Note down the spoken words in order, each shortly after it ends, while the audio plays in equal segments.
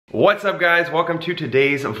What's up guys, welcome to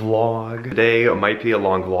today's vlog. Today might be a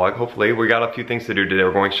long vlog, hopefully. We got a few things to do today.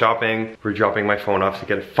 We're going shopping, we're dropping my phone off to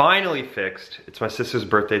get it finally fixed. It's my sister's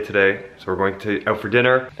birthday today, so we're going out for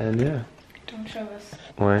dinner, and yeah. Don't show us.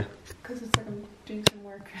 Why? Because it's like I'm doing some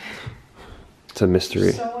work. It's a mystery.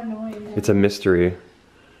 It's so annoying. It's a mystery.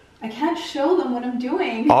 I can't show them what I'm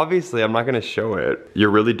doing. Obviously, I'm not gonna show it.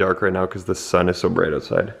 You're really dark right now because the sun is so bright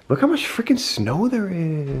outside. Look how much freaking snow there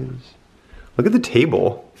is. Look at the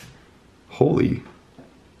table. Holy.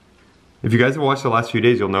 If you guys have watched the last few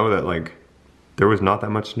days, you'll know that like, there was not that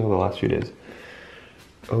much snow the last few days.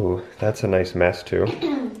 Oh, that's a nice mess too.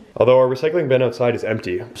 Although our recycling bin outside is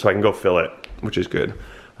empty, so I can go fill it, which is good.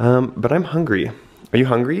 But I'm hungry. Are you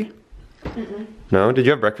hungry? Mm-mm. No? Did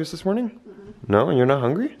you have breakfast this morning? Mm-mm. No? And you're not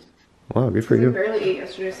hungry? Wow, good for you. I barely ate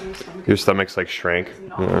yesterday, so my stomach. Your stomach's like shrank.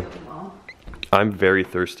 Yeah. Well. I'm very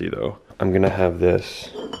thirsty though. I'm gonna have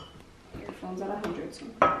this. Your phone's at 100, so.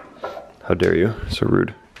 How dare you? So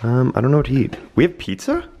rude. I don't know what to eat. We have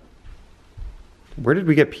pizza? Where did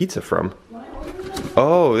we get pizza from?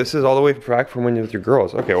 Oh, this is all the way back from when you're with your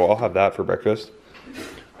girls. Okay, well I'll have that for breakfast.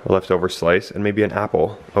 A leftover slice and maybe an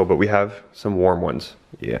apple. Oh, but we have some warm ones.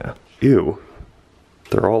 Yeah. Ew.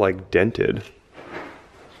 They're all like dented.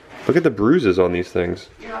 Look at the bruises on these things.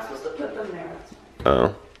 You're not supposed to put them there.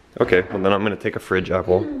 Oh. Okay, well then I'm gonna take a fridge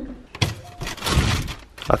apple.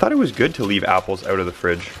 I thought it was good to leave apples out of the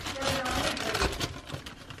fridge.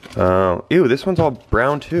 Oh, ew, this one's all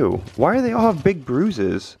brown too. Why do they all have big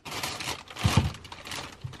bruises?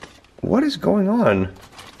 What is going on?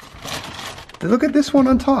 Look at this one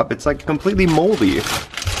on top. It's like completely moldy.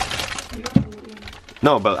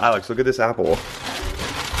 No, but Alex, look at this apple.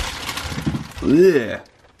 Ugh.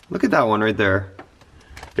 Look at that one right there.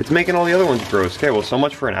 It's making all the other ones gross. Okay, well, so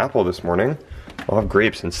much for an apple this morning. I'll have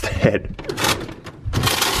grapes instead.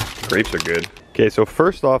 Grapes are good. Okay, so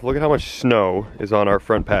first off, look at how much snow is on our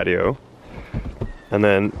front patio. And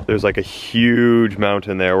then there's like a huge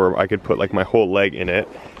mountain there where I could put like my whole leg in it.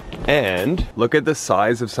 And look at the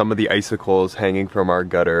size of some of the icicles hanging from our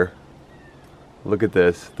gutter. Look at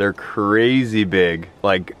this, they're crazy big.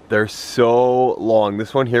 Like, they're so long.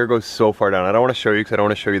 This one here goes so far down. I don't wanna show you because I don't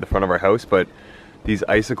wanna show you the front of our house, but these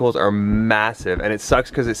icicles are massive. And it sucks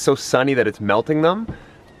because it's so sunny that it's melting them,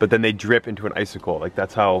 but then they drip into an icicle. Like,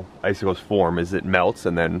 that's how icicles form, is it melts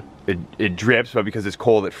and then it drips, but because it's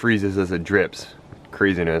cold, it freezes as it drips.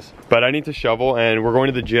 Craziness. But I need to shovel and we're going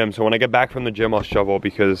to the gym, so when I get back from the gym, I'll shovel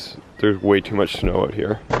because there's way too much snow out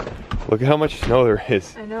here. Look at how much snow there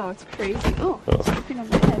is. I know, it's crazy. Oh, it's slipping on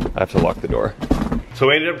my head. I have to lock the door. So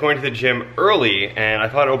we ended up going to the gym early, and I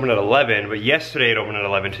thought it opened at 11, but yesterday it opened at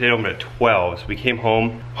 11, today it opened at 12. So we came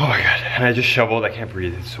home, oh my god, and I just shoveled. I can't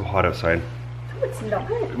breathe, it's so hot outside. No, it's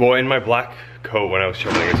not. Well, in my black coat when I was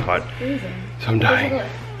shoveling, it's hot. Freezing. So I'm dying.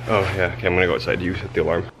 Oh yeah, okay, I'm gonna go outside. You set the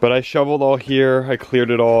alarm. But I shoveled all here, I cleared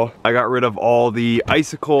it all. I got rid of all the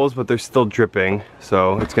icicles, but they're still dripping.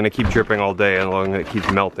 So it's gonna keep dripping all day as long as it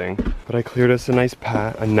keeps melting. But I cleared us a nice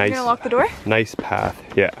path, You're gonna lock the door? Nice path,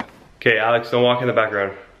 yeah. Okay, Alex, don't walk in the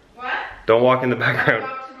background. What? Don't walk in the background. I'm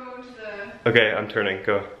about to go into the... Okay, I'm turning,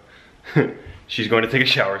 go. She's going to take a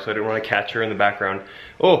shower, so I didn't want to catch her in the background.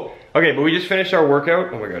 Oh, okay, but we just finished our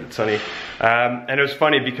workout. Oh my god, it's sunny. And it was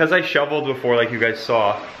funny, because I shoveled before, like you guys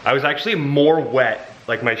saw, I was actually more wet,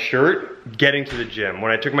 like my shirt, getting to the gym.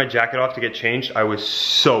 When I took my jacket off to get changed, I was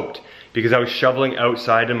soaked, because I was shoveling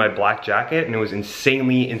outside in my black jacket, and it was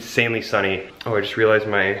insanely, insanely sunny. Oh, I just realized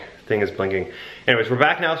my thing is blinking. Anyways, we're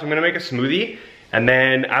back now, so I'm gonna make a smoothie. And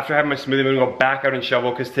then after having my smoothie, I'm gonna go back out and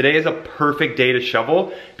shovel, because today is a perfect day to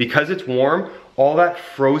shovel. Because it's warm, all that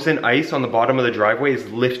frozen ice on the bottom of the driveway is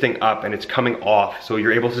lifting up and it's coming off. So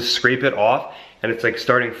you're able to scrape it off and it's like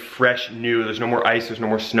starting fresh, new. There's no more ice, there's no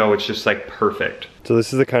more snow. It's just like perfect. So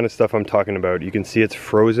this is the kind of stuff I'm talking about. You can see it's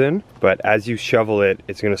frozen, but as you shovel it,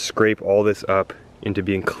 it's gonna scrape all this up into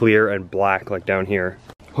being clear and black like down here.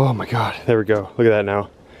 Oh my God, there we go. Look at that now.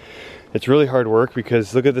 It's really hard work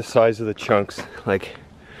because look at the size of the chunks. Like,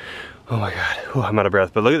 oh my god, oh, I'm out of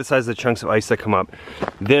breath. But look at the size of the chunks of ice that come up.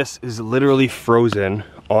 This is literally frozen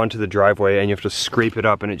onto the driveway and you have to scrape it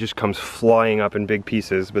up and it just comes flying up in big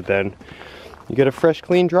pieces, but then you get a fresh,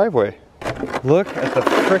 clean driveway. Look at the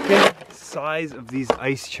frickin' size of these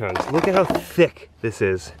ice chunks. Look at how thick this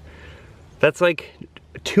is. That's like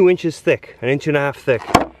 2 inches thick, 1.5 inches thick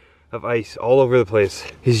of ice all over the place.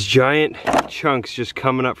 These giant chunks just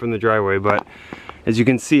coming up from the driveway, but as you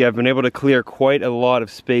can see, I've been able to clear quite a lot of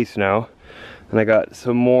space now. And I got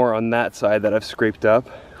some more on that side that I've scraped up.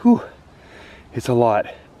 Whew, it's a lot.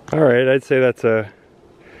 All right, I'd say that's a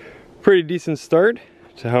pretty decent start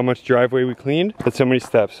to how much driveway we cleaned. That's so many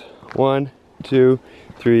steps. 1, 2,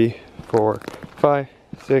 3, 4, 5,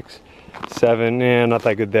 6, 7, and not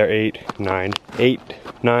that good there. 8, 9, 8,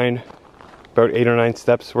 9, about 8 or 9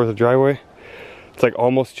 steps worth of driveway. It's like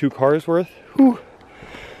almost 2 cars worth. Whew. Oh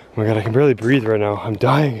my god, I can barely breathe right now. I'm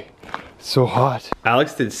dying. It's so hot.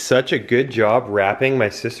 Alex did such a good job wrapping my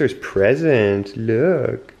sister's present.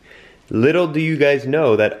 Look. Little do you guys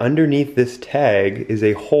know that underneath this tag is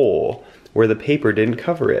a hole where the paper didn't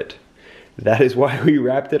cover it. That is why we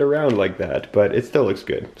wrapped it around like that, but it still looks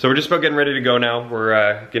good. So we're just about getting ready to go now.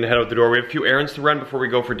 We're gonna head out the door. We have a few errands to run before we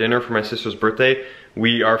go for dinner for my sister's birthday.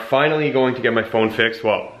 We are finally going to get my phone fixed.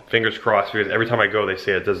 Well, fingers crossed, because every time I go they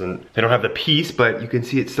say they don't have the piece, but you can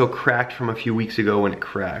see it's still cracked from a few weeks ago when it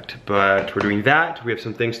cracked. But we're doing that. We have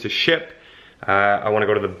some things to ship. I wanna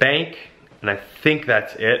go to the bank, and I think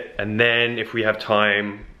that's it. And then if we have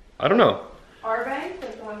time, I don't know. Our bank,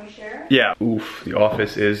 like the one we share? Yeah. Oof, the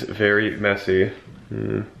office is very messy.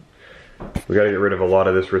 We gotta get rid of a lot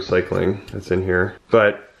of this recycling that's in here.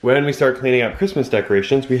 But when we start cleaning up Christmas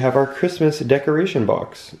decorations, we have our Christmas decoration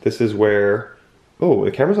box. This is where, oh,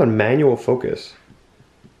 the camera's on manual focus.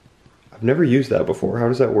 I've never used that before. How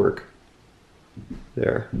does that work?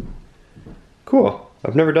 There. Cool.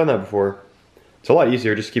 I've never done that before. It's a lot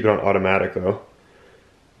easier, just keep it on automatic though.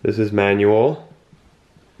 This is manual.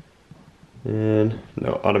 And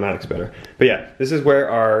no, automatic's better. But yeah, this is where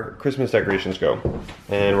our Christmas decorations go.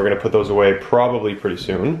 And we're gonna put those away probably pretty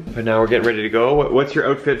soon. But now we're getting ready to go. What's your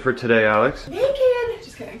outfit for today, Alex? Naked!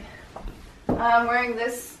 Just kidding. I'm wearing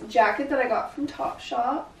this jacket that I got from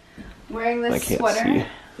Topshop. Wearing this sweater.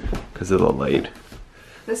 Because of the light.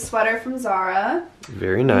 This sweater from Zara.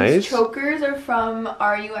 Very nice. These chokers are from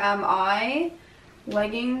RUMI.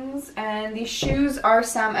 Leggings, and these shoes are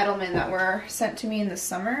Sam Edelman that were sent to me in the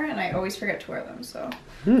summer, and I always forget to wear them, so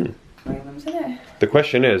I'm wearing them today. The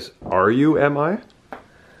question is, are you MI?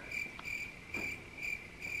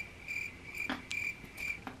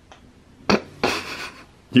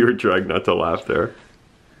 You were trying not to laugh there.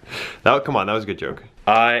 Come on, that was a good joke.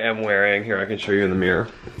 I am wearing, here I can show you in the mirror,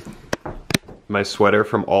 my sweater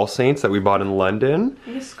from All Saints that we bought in London.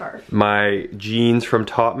 And a scarf. My jeans from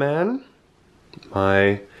Topman.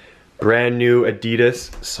 My brand new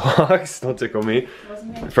Adidas socks, don't tickle me,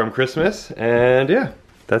 from Christmas, and yeah,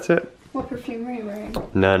 that's it. What perfume are you wearing?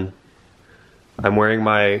 None. I'm wearing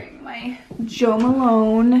my Joe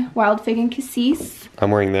Malone Wild Fig and Cassis.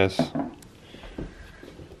 I'm wearing this.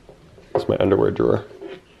 It's my underwear drawer.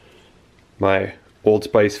 My Old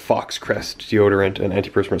Spice Fox Crest deodorant and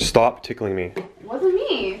antiperspirant. Stop tickling me. It wasn't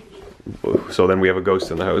me. So then we have a ghost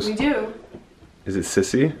in the house. We do. Is it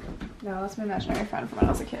Sissy? No, that's my imaginary friend from when I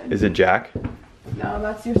was a kid. Is it Jack? No,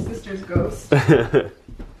 that's your sister's ghost.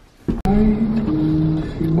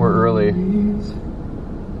 We're early.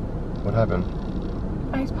 What happened?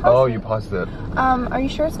 I paused Oh, it. you paused it. Are you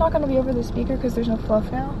sure it's not going to be over the speaker because there's no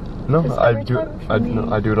fluff now? No, I do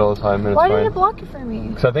it all the time, and Why it's fine. did it block it for me?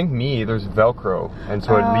 Because I think there's Velcro, and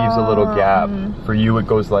so it leaves a little gap. For you, it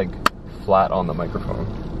goes like flat on the microphone.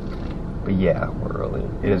 But yeah, we're early.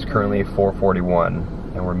 It is currently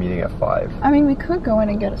 4:41, and we're meeting at 5. I mean, we could go in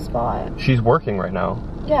and get a spot. She's working right now.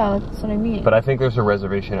 Yeah, that's what I mean. But I think there's a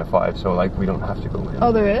reservation at 5, so like we don't have to go in.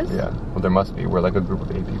 Oh, there is? Yeah, well there must be. We're like a group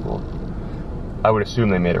of 8 people. I would assume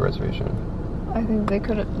they made a reservation. I think they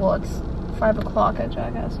could have, well, it's 5 o'clock at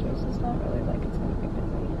Jack Astor's. It's not really like it's going to be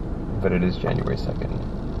busy. But it is January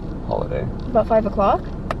 2nd, holiday. About 5 o'clock?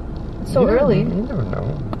 It's so early. You never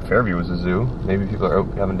know. Fairview was a zoo. Maybe people are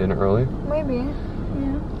out having dinner early. Maybe,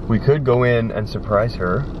 yeah. We could go in and surprise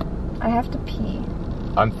her. I have to pee.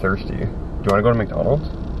 I'm thirsty. Do you want to go to McDonald's?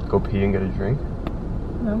 Go pee and get a drink?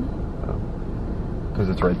 No. Because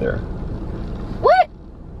it's right there. What?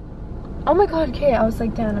 Oh my god, okay. I was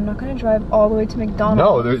like, Dan, I'm not going to drive all the way to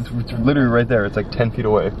McDonald's. No, it's literally right there. It's like 10 feet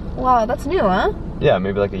away. Wow, that's new, huh? Yeah,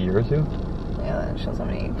 maybe like a year or 2. Yeah, that shows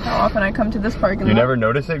how often I come to this parking lot. You never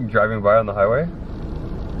notice it driving by on the highway?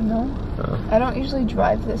 No. Oh. I don't usually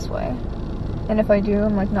drive this way. And if I do,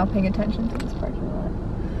 I'm like not paying attention to this parking lot.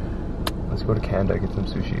 Let's go to Canada, get some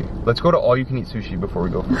sushi. Let's go to all you can eat sushi before we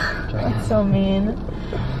go for Jack. That's so mean.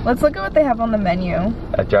 Let's look at what they have on the menu.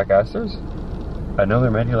 At Jack Astor's? I know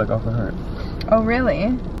their menu like off by heart. Oh, really?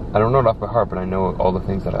 I don't know it off by heart, but I know all the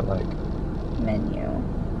things that I like. Menu.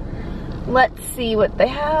 Let's see what they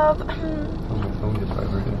have. Oh, my phone just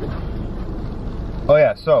vibrated. Oh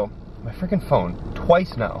yeah, so, my freaking phone,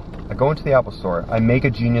 twice now. I go into the Apple store, I make a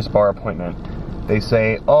Genius Bar appointment. They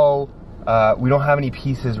say, oh, we don't have any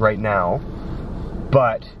pieces right now,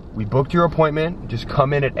 but we booked your appointment, just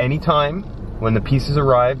come in at any time. When the pieces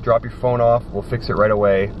arrive, drop your phone off, we'll fix it right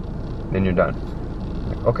away, then you're done. I'm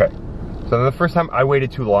like, okay. So then the first time I waited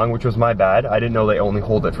too long, which was my bad. I didn't know they only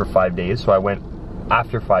hold it for 5 days, so I went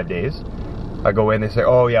after 5 days. I go in, they say,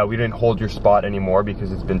 oh yeah, we didn't hold your spot anymore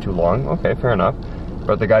because it's been too long. Okay, fair enough.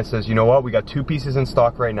 But the guy says, you know what, we got 2 pieces in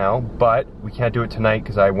stock right now, but we can't do it tonight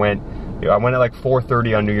because I went at like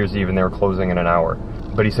 4:30 on New Year's Eve and they were closing in an hour.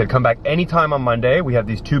 But he said, come back anytime on Monday. We have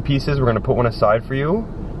these 2 pieces, we're gonna put one aside for you.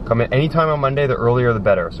 Come in anytime on Monday, the earlier the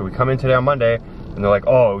better. So we come in today on Monday, and they're like,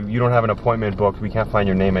 oh, you don't have an appointment booked, we can't find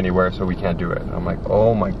your name anywhere, so we can't do it. And I'm like,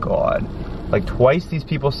 oh my God. Like twice these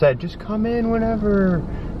people said, just come in whenever.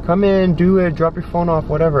 Come in, do it, drop your phone off,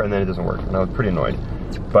 whatever, and then it doesn't work. And I was pretty annoyed.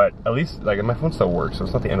 But at least, like, my phone still works, so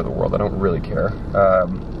it's not the end of the world. I don't really care.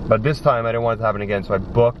 But this time, I didn't want it to happen again, so I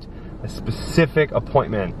booked a specific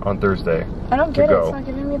appointment on Thursday. I don't get it. It's not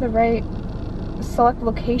giving me the right select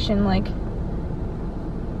location, like...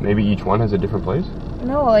 Maybe each one has a different place?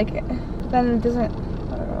 No, like, then it doesn't...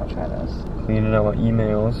 I don't know, I'll try this. Cleaning out my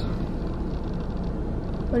emails.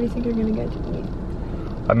 What do you think you're gonna get to eat?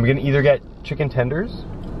 I'm gonna either get chicken tenders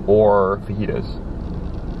or fajitas.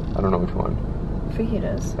 I don't know which one.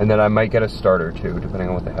 Fajitas. And then I might get a starter too, depending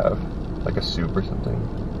on what they have. Like a soup or something.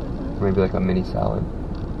 Or maybe like a mini salad.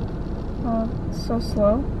 Oh, it's so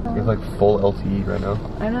slow. We have like full LTE right now.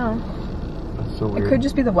 I know. That's so weird. It could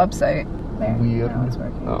just be the website. There. Weird. Now it's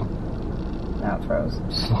working. Oh. Now it froze.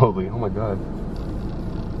 Slowly. Oh my God.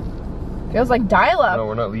 Feels like dial-up. No,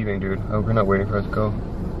 we're not leaving, dude. Oh, we're not waiting for us to go.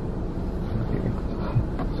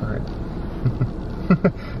 Sorry.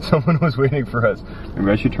 Someone was waiting for us. Maybe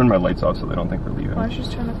I should turn my lights off so they don't think we're leaving. Why don't you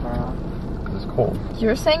just turn the car off? Because it's cold.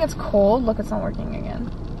 You're saying it's cold? Look, it's not working again.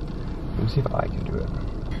 Let me see if I can do it.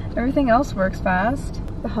 Everything else works fast.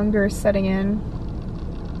 The hunger is setting in.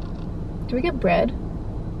 Do we get bread?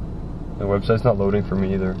 The website's not loading for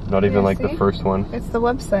me either. Not even like the first one. It's the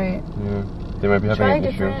website. Yeah. They might be having an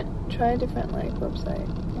issue. Try a different like website.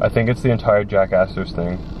 I think it's the entire Jack Astor's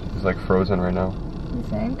thing. It's like frozen right now. You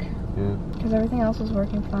think? Yeah. Because everything else was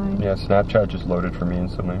working fine. Yeah, Snapchat just loaded for me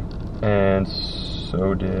instantly. And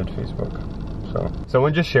so did Facebook. So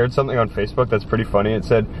someone just shared something on Facebook that's pretty funny. It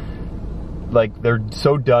said, like, they're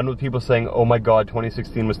so done with people saying, oh my God,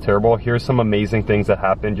 2016 was terrible. Here's some amazing things that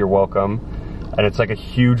happened. You're welcome. And it's like a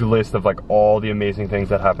huge list of like all the amazing things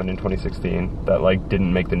that happened in 2016 that like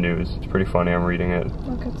didn't make the news. It's pretty funny. I'm reading it.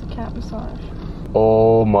 Look, it's a cat massage.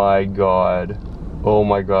 Oh my God. Oh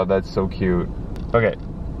my God, that's so cute. Okay.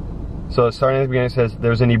 So starting at the beginning, it says,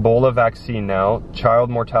 there's an Ebola vaccine now. Child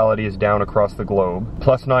mortality is down across the globe.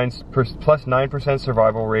 Plus 9%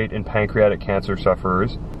 survival rate in pancreatic cancer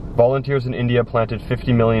sufferers. Volunteers in India planted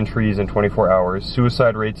 50 million trees in 24 hours.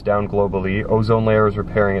 Suicide rates down globally. Ozone layer is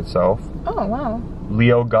repairing itself. Oh, wow.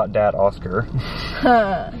 Leo got dat Oscar.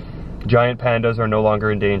 Giant pandas are no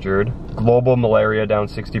longer endangered. Global malaria down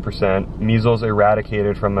 60%. Measles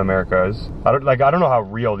eradicated from Americas. I don't know how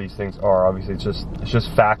real these things are. Obviously, it's just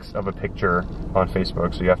facts of a picture on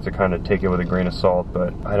Facebook, so you have to kind of take it with a grain of salt.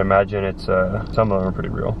 But I'd imagine it's some of them are pretty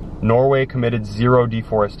real. Norway committed 0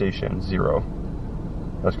 deforestation. 0.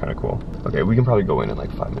 That's kind of cool. Okay, we can probably go in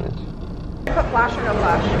like 5 minutes. Put flash or no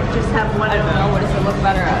flash? Just have one. I don't know. What does it look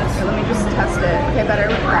better as? So let me just test it. Okay, better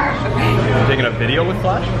with flash. Okay. You're taking a video with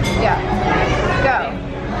flash? Yeah. Go.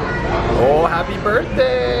 Oh, happy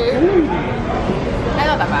birthday! I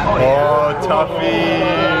know that bad. Oh, Tuffy!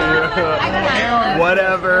 I can handle it.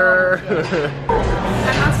 Whatever.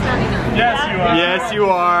 I'm not standing up. Yes, you are. Yes, you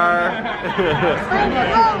are.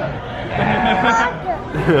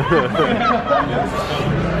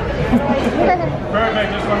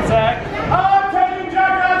 Perfect, just one sec. Oh, taking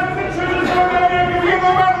jackasses and children's program here. Can we give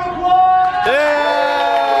them a round of applause? Yeah!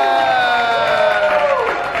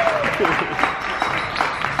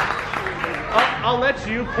 I'll let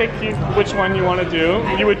you pick which one you want to do.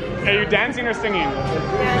 Are you dancing or singing?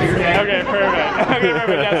 Dancing. Okay, perfect. Okay,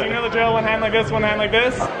 perfect. Yeah, so you know the drill. One hand like this, one hand like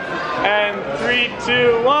this. And 3,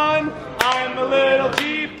 2, 1. I'm a little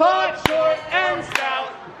teapot, short and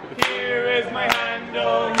stout. Here is my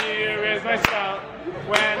handle, here is my spout.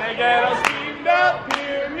 When I get all steamed up,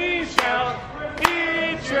 hear me shout.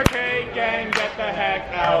 Eat your cake and get the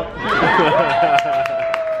heck out.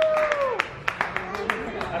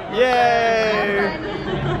 Yay!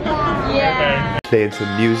 Yeah. Playing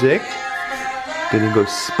some music. Gonna go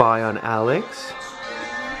spy on Alex.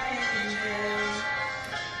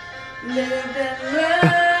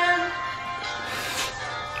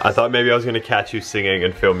 I thought maybe I was gonna catch you singing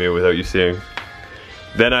and film you without you seeing.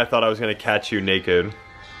 Then I thought I was gonna catch you naked.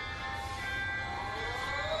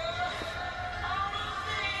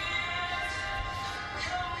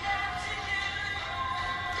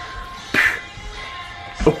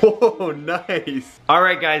 Oh, nice. All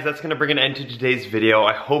right, guys, that's gonna bring an end to today's video.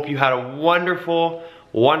 I hope you had a wonderful,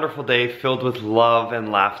 wonderful day filled with love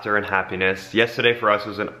and laughter and happiness. Yesterday for us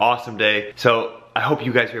was an awesome day. So I hope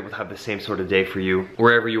you guys are able to have the same sort of day for you,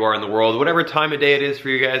 wherever you are in the world. Whatever time of day it is for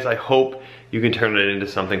you guys, I hope you can turn it into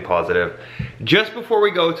something positive. Just before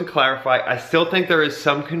we go, to clarify, I still think there is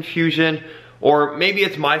some confusion, or maybe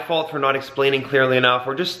it's my fault for not explaining clearly enough,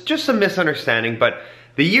 or just some misunderstanding, but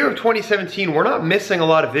the year of 2017, we're not missing a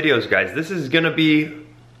lot of videos, guys. This is gonna be,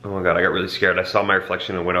 oh my God, I got really scared. I saw my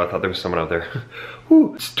reflection in the window. I thought there was someone out there.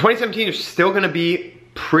 2017 is still gonna be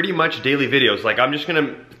pretty much daily videos. Like, I'm just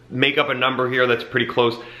gonna make up a number here that's pretty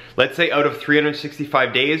close. Let's say out of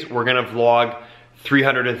 365 days, we're gonna vlog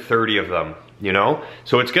 330 of them, you know?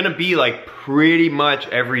 So it's gonna be like pretty much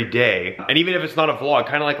every day. And even if it's not a vlog,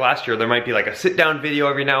 kind of like last year, there might be like a sit down video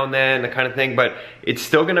every now and then, the kind of thing, but it's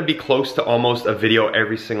still gonna be close to almost a video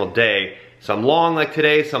every single day. Some long like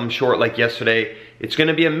today, some short like yesterday. It's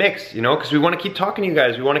gonna be a mix, you know, because we wanna keep talking to you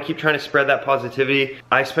guys. We wanna keep trying to spread that positivity.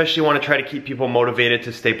 I especially wanna try to keep people motivated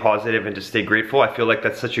to stay positive and to stay grateful. I feel like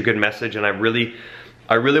that's such a good message, and I really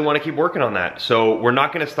want to keep working on that. So we're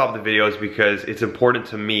not going to stop the videos because it's important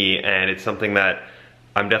to me, and it's something that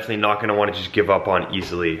I'm definitely not going to want to just give up on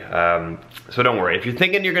easily. So don't worry. If you're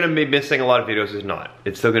thinking you're going to be missing a lot of videos, it's not.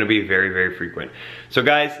 It's still going to be very, very frequent. So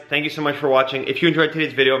guys, thank you so much for watching. If you enjoyed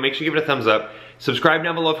today's video, make sure you give it a thumbs up. Subscribe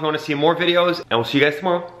down below if you want to see more videos, and we'll see you guys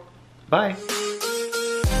tomorrow. Bye.